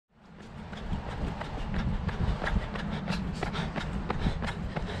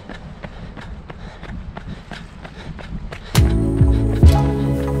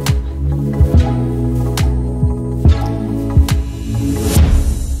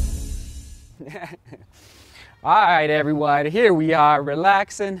All right, everyone, here we are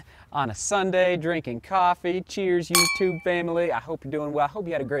relaxing on a Sunday, drinking coffee. Cheers, YouTube family. I hope you're doing well. I hope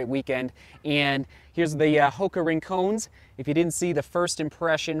you had a great weekend. And here's the Hoka Rincones. If you didn't see the first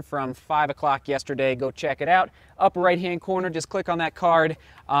impression from 5 o'clock yesterday, go check it out. Upper right-hand corner, just click on that card.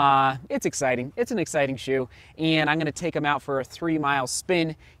 It's exciting. It's an exciting shoe. And I'm going to take them out for a 3-mile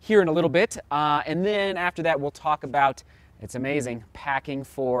spin here in a little bit. And then after that, we'll talk about, it's amazing, packing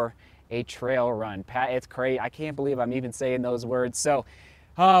for a trail run. It's crazy. I can't believe I'm even saying those words. So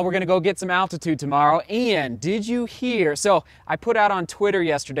we're going to go get some altitude tomorrow. And did you hear? So I put out on Twitter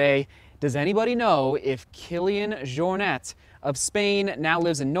yesterday, does anybody know if Kilian Jornet of Spain now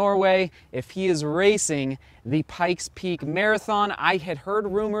lives in Norway, if he is racing the Pikes Peak Marathon? I had heard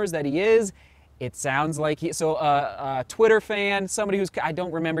rumors that he is. It sounds like he, so a Twitter fan, somebody who's, I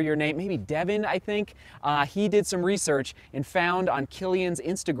don't remember your name, maybe Devin, I think. He did some research and found on Kilian's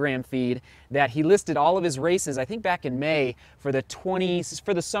Instagram feed that he listed all of his races, I think back in May, for the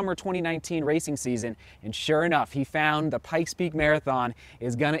summer 2019 racing season. And sure enough, he found the Pikes Peak Marathon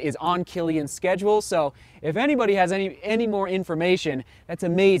is on Kilian's schedule. So if anybody has any more information, that's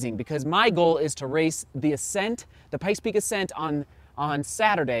amazing, because my goal is to race the Ascent, the Pikes Peak Ascent on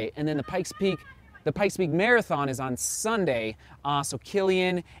Saturday, and then the Pikes Peak Marathon is on Sunday. So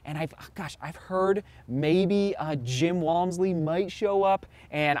Kilian, and I've heard maybe Jim Walmsley might show up,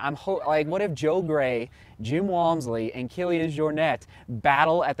 and I'm like, what if Joe Gray, Jim Walmsley, and Kilian Jornet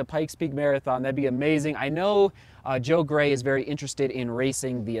battle at the Pikes Peak Marathon? That'd be amazing. I know Joe Gray is very interested in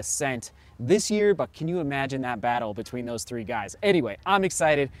racing the Ascent this year, but can you imagine that battle between those three guys? Anyway, I'm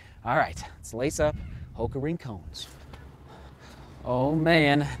excited. All right, let's lace up Hoka Rincones. Oh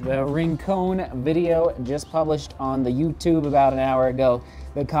man, the Rincone video just published on the YouTube about an hour ago.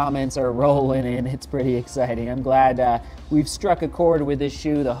 The comments are rolling in. It's pretty exciting. I'm glad we've struck a chord with this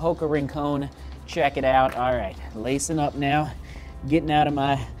shoe, the Hoka Rincone. Check it out. All right, lacing up now, getting out of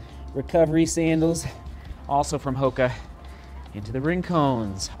my recovery sandals, also from Hoka, into the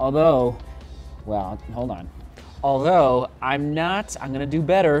Rincones. Although, well, hold on. Although I'm gonna do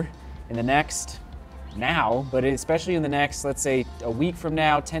better in the next, now, but especially in the next, let's say a week from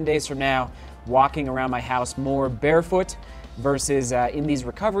now, 10 days from now, walking around my house more barefoot versus in these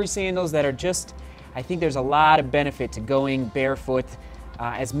recovery sandals that are just, I think there's a lot of benefit to going barefoot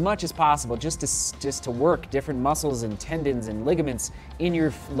as much as possible, just to work different muscles and tendons and ligaments in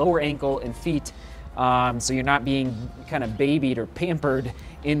your lower ankle and feet, so you're not being kind of babied or pampered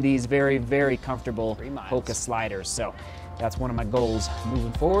in these very, very comfortable Hoka sliders. So that's one of my goals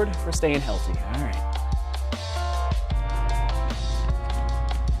moving forward for staying healthy. All right.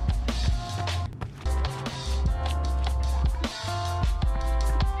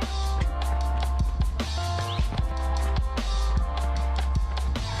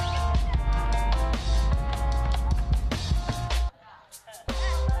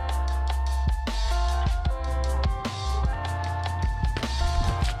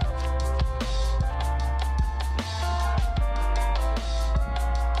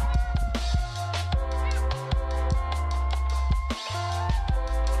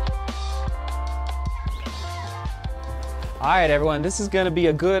 All right, everyone, this is going to be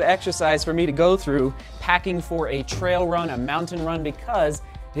a good exercise for me to go through, packing for a trail run, a mountain run, because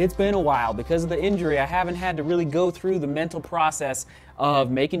it's been a while. Because of the injury, I haven't had to really go through the mental process of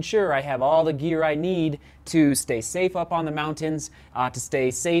making sure I have all the gear I need to stay safe up on the mountains, to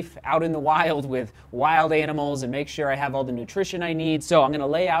stay safe out in the wild with wild animals, and make sure I have all the nutrition I need. So I'm going to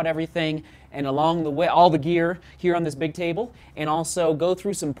lay out everything and along the way, all the gear here on this big table, and also go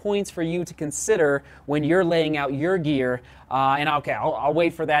through some points for you to consider when you're laying out your gear. And okay, I'll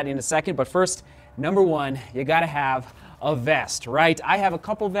wait for that in a second, but first, number one, you gotta have a vest, right? I have a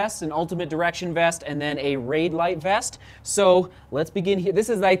couple vests, an Ultimate Direction vest and then a Raid Light vest. So let's begin here. This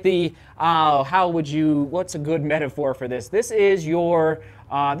is like the, what's a good metaphor for this? This is your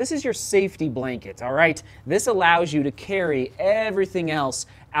safety blanket, all right? This allows you to carry everything else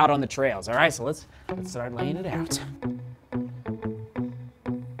out on the trails, all right? So let's start laying it out.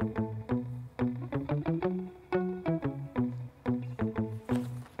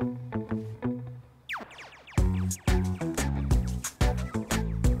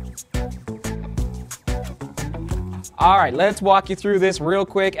 All right, let's walk you through this real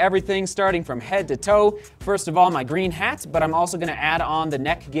quick. Everything starting from head to toe. First of all, my green hat, but I'm also gonna add on the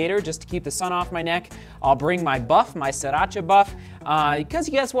neck gaiter just to keep the sun off my neck. I'll bring my buff, my Sriracha buff, because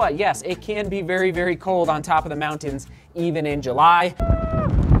guess what? Yes, it can be very, very cold on top of the mountains, even in July.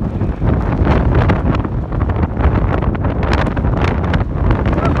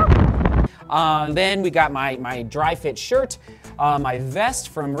 Then we got my dry fit shirt. my vest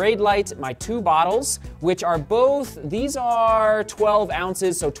from Raidlight, my 2 bottles, which are both, these are 12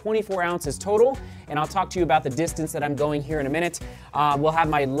 ounces, so 24 ounces total. And I'll talk to you about the distance that I'm going here in a minute. We'll have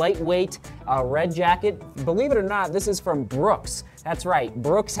my lightweight red jacket. Believe it or not, this is from Brooks. That's right,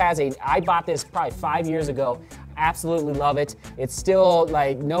 Brooks has I bought this probably 5 years ago. Absolutely love it. It's still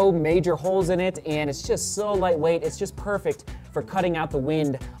like no major holes in it, and it's just so lightweight. It's just perfect for cutting out the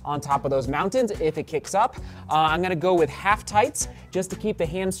wind on top of those mountains if it kicks up. I'm gonna go with half tights just to keep the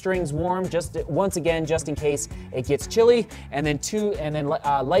hamstrings warm, once again, just in case it gets chilly, and then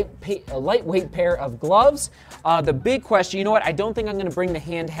a lightweight pair of gloves. The big question, you know what, I don't think I'm gonna bring the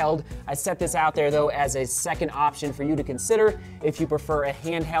handheld. I set this out there though as a second option for you to consider if you prefer a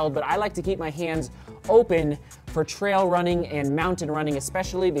handheld, but I like to keep my hands open for trail running and mountain running,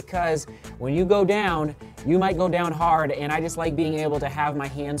 especially because when you go down, you might go down hard, and I just like being able to have my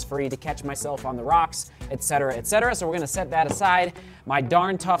hands free to catch myself on the rocks, etc., etc. So we're gonna set that aside. My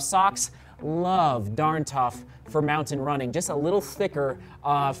Darn Tough socks, love Darn Tough for mountain running, just a little thicker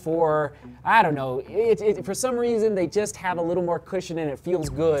for, I don't know, for some reason they just have a little more cushion and it feels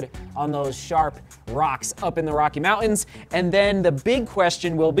good on those sharp rocks up in the Rocky Mountains. And then the big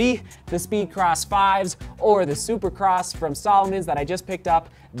question will be the Speedcross 5s or the Supercross from Solomon's that I just picked up.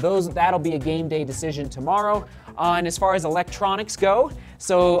 That'll be a game day decision tomorrow. And as far as electronics go,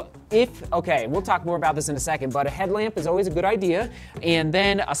 so okay, we'll talk more about this in a second, but a headlamp is always a good idea. And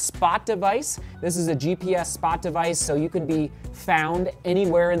then a spot device. This is a GPS spot device, so you can be found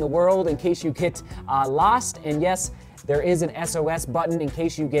anywhere in the world in case you get lost. And yes, there is an SOS button in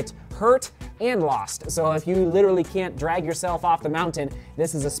case you get hurt and lost. So if you literally can't drag yourself off the mountain,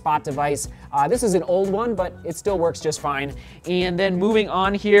 this is a spot device. This is an old one, but it still works just fine. And then moving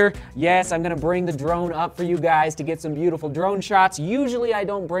on here, yes, I'm gonna bring the drone up for you guys to get some beautiful drone shots. Usually I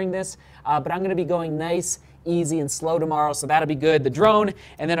don't bring this, but I'm gonna be going nice, easy, and slow tomorrow, so that'll be good. The drone,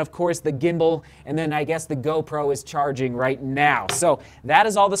 and then of course the gimbal, and then I guess the GoPro is charging right now. So that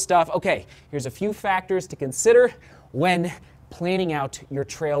is all the stuff. Okay, here's a few factors to consider when planning out your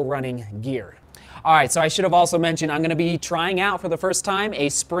trail running gear. All right, so I should have also mentioned I'm gonna be trying out for the first time a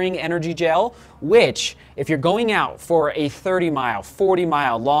spring energy gel, which if you're going out for a 30-mile,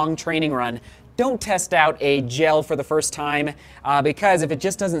 40-mile long training run, don't test out a gel for the first time because if it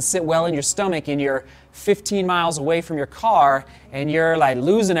just doesn't sit well in your stomach and you're 15 miles away from your car and you're like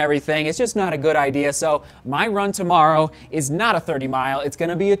losing everything, it's just not a good idea. So my run tomorrow is not a 30-mile, it's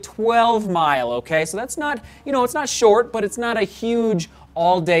gonna be a 12-mile, okay? So that's not, it's not short, but it's not a huge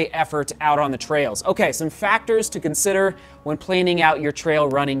all-day effort out on the trails. Okay, some factors to consider when planning out your trail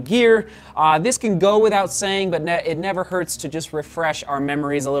running gear. This can go without saying, but it never hurts to just refresh our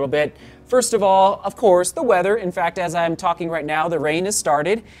memories a little bit. First of all, of course, the weather. In fact, as I'm talking right now, the rain has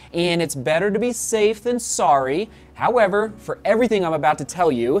started, and it's better to be safe than sorry. However, for everything I'm about to tell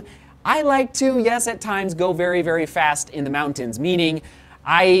you, I like to, yes, at times go very, very fast in the mountains, meaning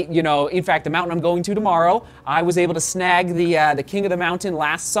in fact, the mountain I'm going to tomorrow, I was able to snag the king of the mountain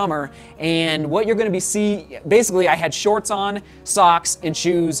last summer, and what you're going to basically I had shorts on, socks, and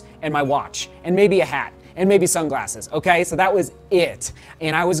shoes, and my watch, and maybe a hat, and maybe sunglasses, okay? So that was it.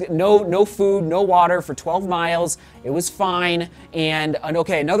 And I was no food, no water for 12 miles. It was fine. And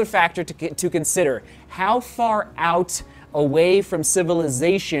okay, another factor to consider, how far out away from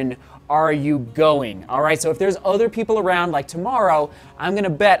civilization are you going? All right, so if there's other people around, like tomorrow, I'm gonna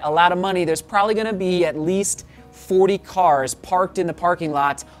bet a lot of money there's probably gonna be at least 40 cars parked in the parking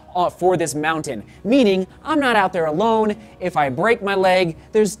lot for this mountain, meaning I'm not out there alone. If I break my leg,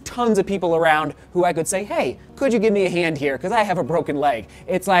 there's tons of people around who I could say, hey, could you give me a hand here? Because I have a broken leg.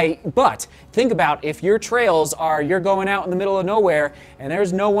 It's like, but think about if your trails you're going out in the middle of nowhere and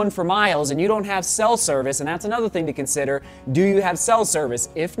there's no one for miles and you don't have cell service, and that's another thing to consider. Do you have cell service?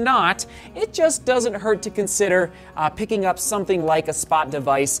 If not, it just doesn't hurt to consider picking up something like a spot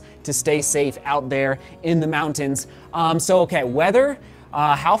device to stay safe out there in the mountains. Okay, weather.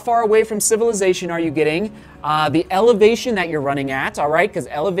 How far away from civilization are you getting? The elevation that you're running at, all right, because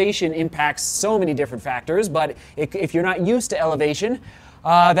elevation impacts so many different factors, but if you're not used to elevation,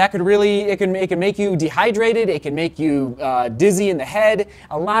 that could really, it can make you dehydrated, it can make you dizzy in the head.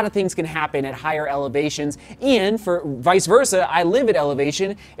 A lot of things can happen at higher elevations, and for vice versa, I live at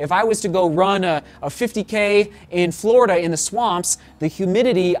elevation. If I was to go run a 50K in Florida in the swamps, the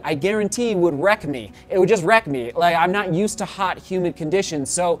humidity, I guarantee, would wreck me. It would just wreck me. Like, I'm not used to hot, humid conditions.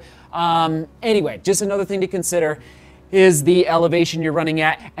 So anyway, just another thing to consider is the elevation you're running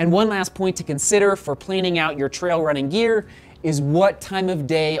at. And one last point to consider for planning out your trail running gear is what time of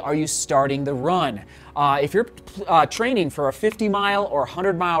day are you starting the run? if you're training for a 50-mile or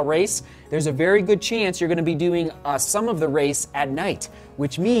 100-mile race, there's a very good chance you're going to be doing some of the race at night,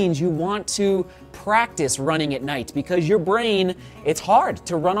 which means you want to practice running at night because your brain, it's hard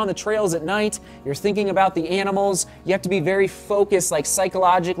to run on the trails at night. You're thinking about the animals. You have to be very focused, like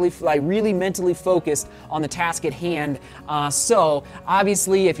psychologically, like really mentally focused on the task at hand. So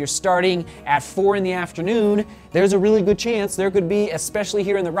obviously, if you're starting at 4 in the afternoon, there's a really good chance there could be, especially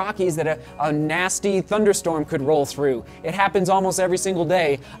here in the Rockies, that a nasty thunderstorm could roll through. It happens almost every single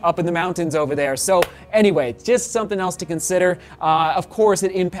day up in the mountains over there. So anyway, just something else to consider. Of course,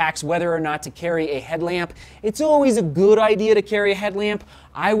 it impacts whether or not to carry a headlamp. It's always a good idea to carry a headlamp.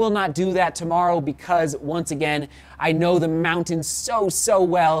 I will not do that tomorrow because, once again, I know the mountains so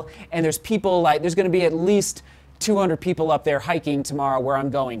well, and there's people there's going to be at least 200 people up there hiking tomorrow where I'm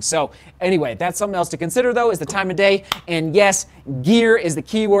going. So anyway, that's something else to consider, though, is the time of day. And yes, gear is the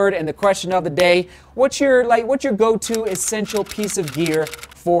key word and the question of the day. What's your go-to essential piece of gear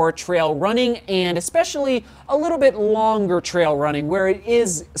for trail running, and especially a little bit longer trail running where it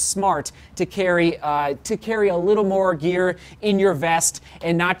is smart to carry a little more gear in your vest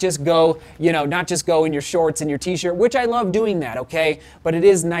and not just go in your shorts and your t-shirt, which I love doing that, okay? But it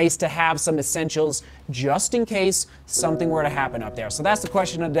is nice to have some essentials just in case something were to happen up there. So that's the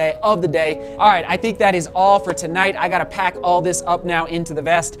question of the day. All right, I think that is all for tonight. I gotta pack all this up now into the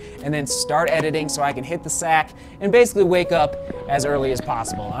vest and then start editing so I can hit the sack and basically wake up as early as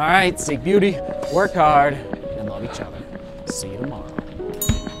possible. All right, seek beauty, work hard, and love each other. See you tomorrow.